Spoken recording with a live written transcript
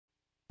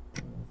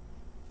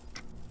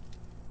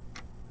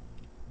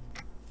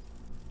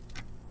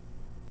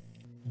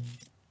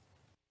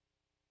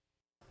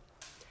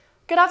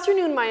Good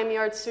afternoon, Miami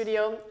Art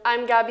Studio.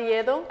 I'm Gabby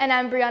Edo. And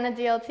I'm Brianna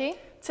DLT.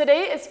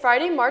 Today is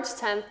Friday, March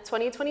 10th,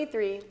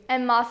 2023.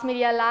 And Moss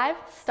Media Live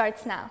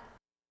starts now.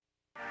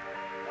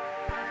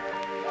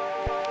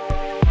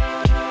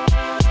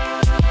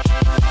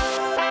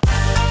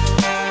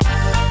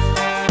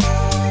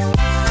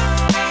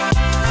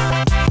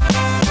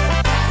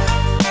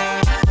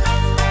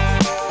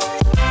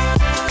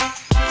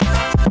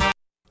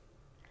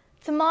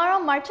 Tomorrow,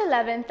 March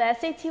 11th, the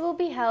SAT will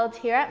be held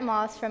here at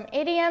Moss from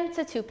 8 a.m.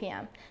 to 2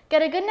 p.m.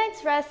 Get a good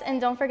night's rest and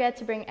don't forget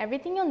to bring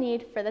everything you'll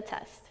need for the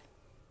test.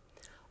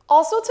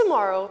 Also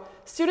tomorrow,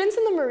 students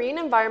in the Marine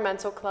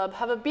Environmental Club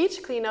have a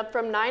beach cleanup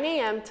from 9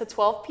 a.m. to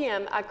 12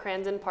 p.m. at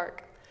Crandon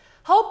Park.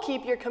 Help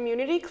keep your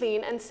community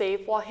clean and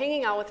safe while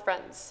hanging out with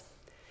friends.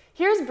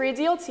 Here's Bree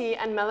DLT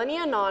and Melanie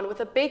Anon with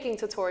a baking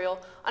tutorial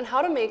on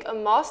how to make a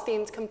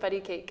Moss-themed confetti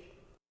cake.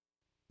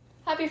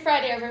 Happy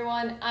Friday,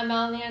 everyone. I'm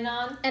Melanie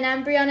Anon. And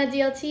I'm Brianna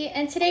DLT,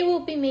 and today we'll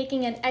be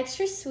making an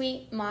extra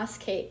sweet Moss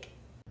cake.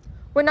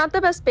 We're not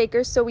the best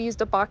bakers, so we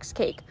used a box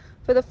cake.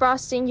 For the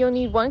frosting, you'll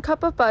need 1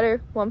 cup of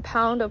butter, 1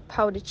 pound of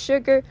powdered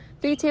sugar,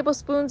 3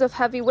 tablespoons of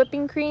heavy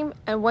whipping cream,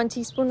 and 1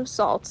 teaspoon of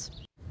salt.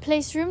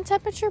 Place room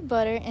temperature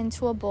butter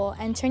into a bowl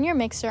and turn your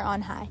mixer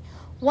on high.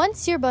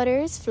 Once your butter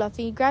is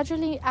fluffy,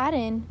 gradually add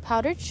in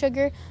powdered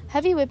sugar,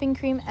 heavy whipping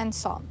cream, and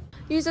salt.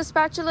 Use a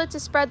spatula to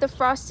spread the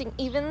frosting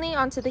evenly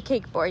onto the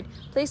cake board.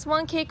 Place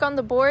 1 cake on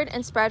the board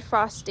and spread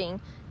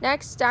frosting.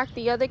 Next, stack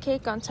the other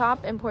cake on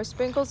top and pour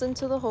sprinkles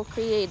into the hole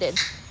created.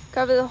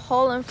 Cover the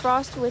hole and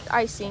frost with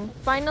icing.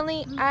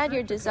 Finally, add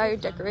your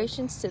desired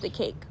decorations to the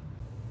cake.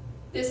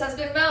 This has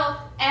been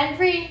Mel. And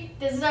Bree,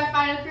 this is our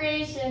final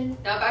creation.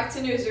 Now back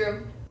to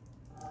newsroom.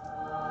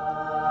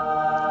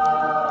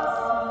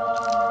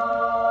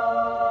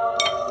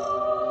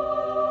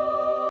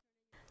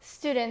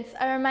 Students,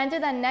 a reminder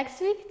that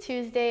next week,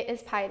 Tuesday,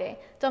 is Pi Day.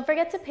 Don't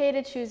forget to pay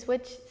to choose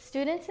which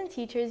students and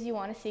teachers you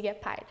want to see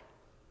get pied.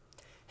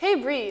 Hey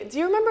Bree, do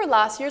you remember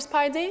last year's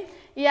Pi Day?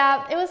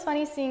 Yeah, it was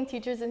funny seeing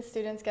teachers and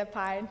students get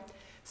pied.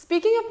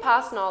 Speaking of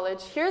past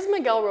knowledge, here's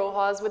Miguel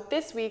Rojas with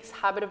this week's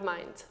Habit of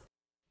Mind.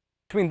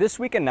 Between this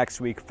week and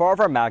next week, 4 of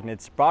our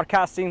magnets,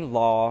 broadcasting,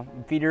 law,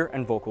 theater,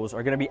 and vocals,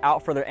 are going to be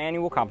out for their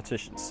annual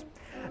competitions.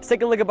 Let's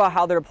take a look about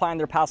how they're applying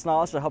their past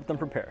knowledge to help them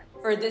prepare.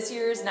 For this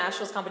year's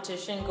nationals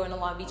competition going to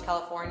Long Beach,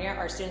 California,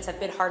 our students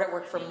have been hard at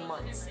work for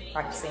months,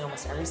 practicing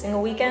almost every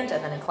single weekend,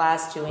 and then in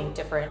class doing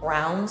different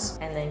rounds,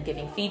 and then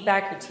giving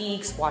feedback,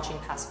 critiques, watching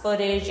past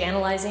footage,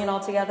 analyzing it all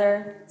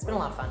together. It's been a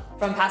lot of fun.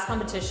 From past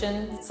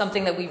competition,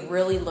 something that we've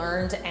really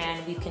learned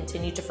and we've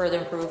continued to further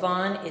improve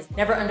on is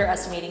never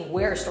underestimating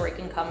where a story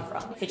can come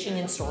from. Pitching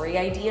in story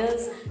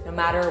ideas, no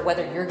matter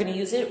whether you're going to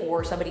use it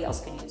or somebody else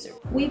can use it.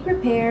 We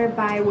prepare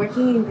by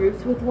working in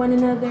groups with one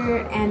another,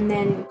 and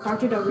then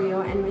Dr. Del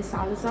Rio and Ms.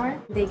 Salazar,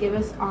 they give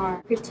us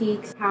our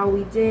critiques, how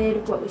we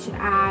did, what we should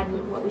add,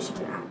 and what we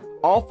shouldn't add.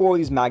 All 4 of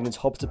these magnets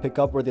hope to pick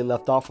up where they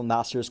left off from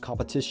last year's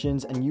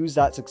competitions and use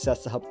that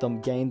success to help them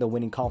gain the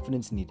winning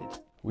confidence needed.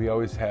 We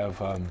always have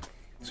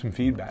some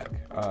feedback.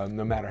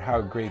 No matter how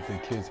great the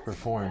kids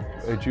perform,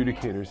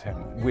 adjudicators have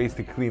ways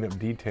to clean up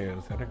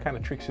details that are kind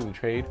of tricks of the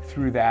trade.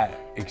 Through that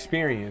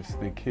experience,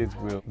 the kids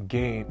will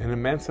gain an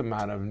immense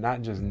amount of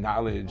not just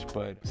knowledge,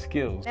 but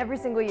skills. Every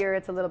single year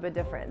it's a little bit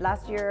different.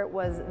 Last year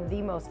was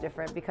the most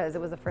different because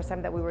it was the first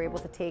time that we were able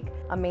to take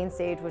a main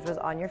stage, which was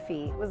on your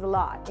feet. It was a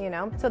lot, you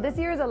know? So this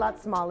year is a lot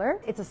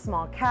smaller. It's a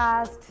small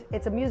cast.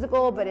 It's a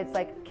musical, but it's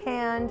like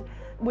canned,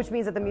 which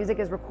means that the music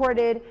is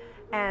recorded.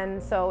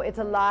 And so it's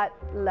a lot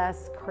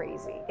less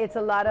crazy. It's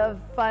a lot of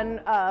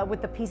fun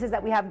with the pieces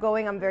that we have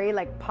going. I'm very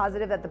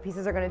positive that the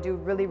pieces are going to do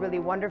really, really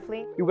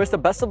wonderfully. We wish the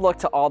best of luck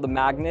to all the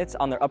magnets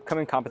on their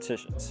upcoming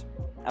competitions.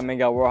 I'm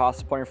Miguel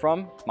Rojas reporting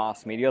from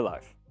Moss Media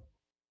Live.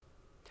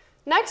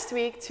 Next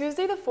week,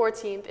 Tuesday the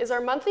 14th, is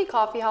our monthly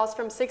coffee house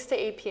from 6 to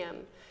 8 p.m.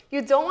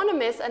 You don't want to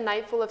miss a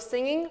night full of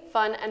singing,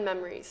 fun, and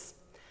memories.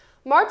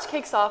 March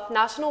kicks off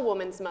National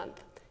Women's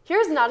Month.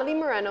 Here's Natalie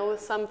Moreno with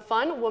some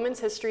fun women's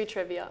history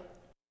trivia.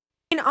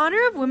 In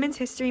honor of Women's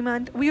History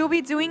Month, we will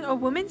be doing a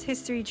women's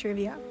history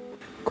trivia.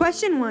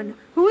 Question 1.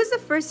 Who is the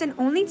first and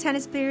only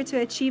tennis player to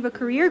achieve a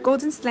career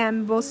Golden Slam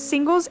in both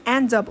singles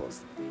and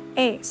doubles?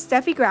 A.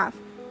 Steffi Graf,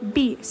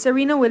 B.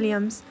 Serena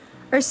Williams,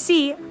 or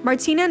C.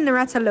 Martina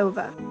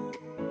Navratilova?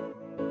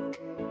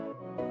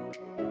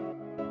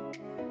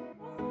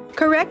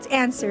 Correct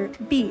answer,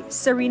 B.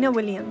 Serena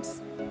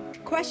Williams.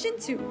 Question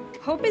 2.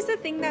 Hope is the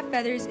Thing That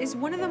Feathers is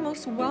one of the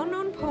most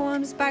well-known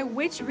poems by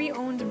which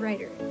re-owned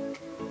writer?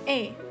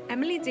 A.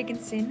 Emily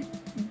Dickinson,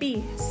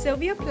 B.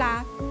 Sylvia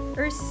Plath,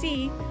 or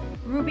C.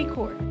 Ruby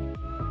Kaur?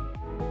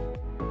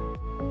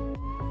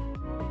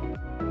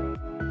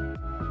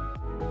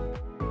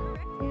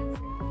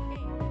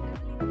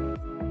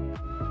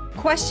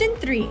 Question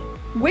 3.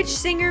 Which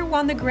singer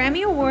won the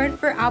Grammy Award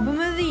for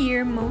Album of the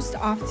Year most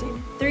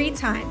often? 3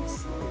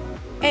 times.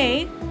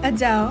 A.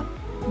 Adele,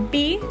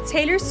 B.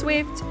 Taylor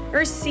Swift,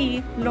 or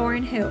C.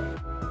 Lauryn Hill?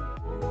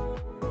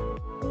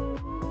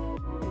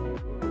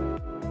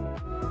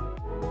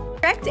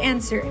 Correct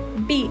answer,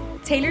 B.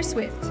 Taylor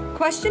Swift.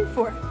 Question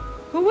 4.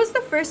 Who was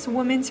the first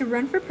woman to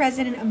run for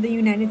President of the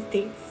United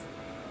States?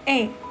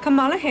 A.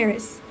 Kamala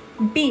Harris,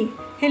 B.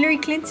 Hillary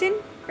Clinton,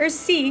 or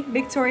C.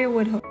 Victoria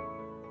Woodhull?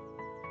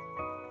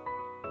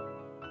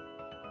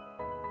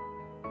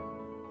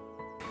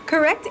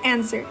 Correct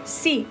answer,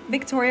 C.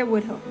 Victoria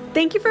Woodhull.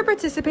 Thank you for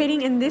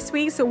participating in this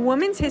week's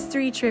Women's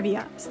History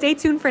Trivia. Stay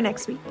tuned for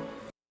next week.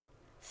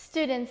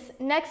 Students,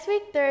 next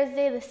week,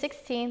 Thursday the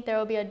 16th, there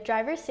will be a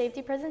driver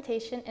safety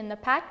presentation in the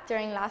PAC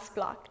during last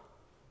block.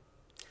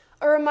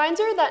 A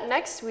reminder that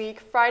next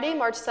week, Friday,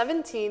 March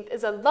 17th,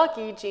 is a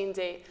lucky jean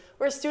day,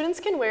 where students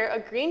can wear a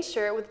green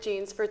shirt with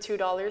jeans for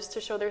 $2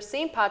 to show their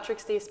St.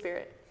 Patrick's Day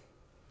spirit.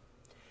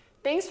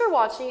 Thanks for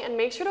watching, and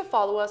make sure to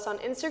follow us on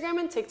Instagram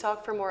and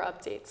TikTok for more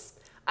updates.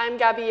 I'm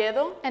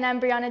Gabiedo. And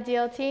I'm Brianna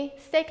DLT.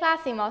 Stay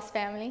classy, Moss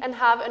family. And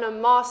have an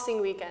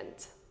amazing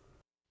weekend.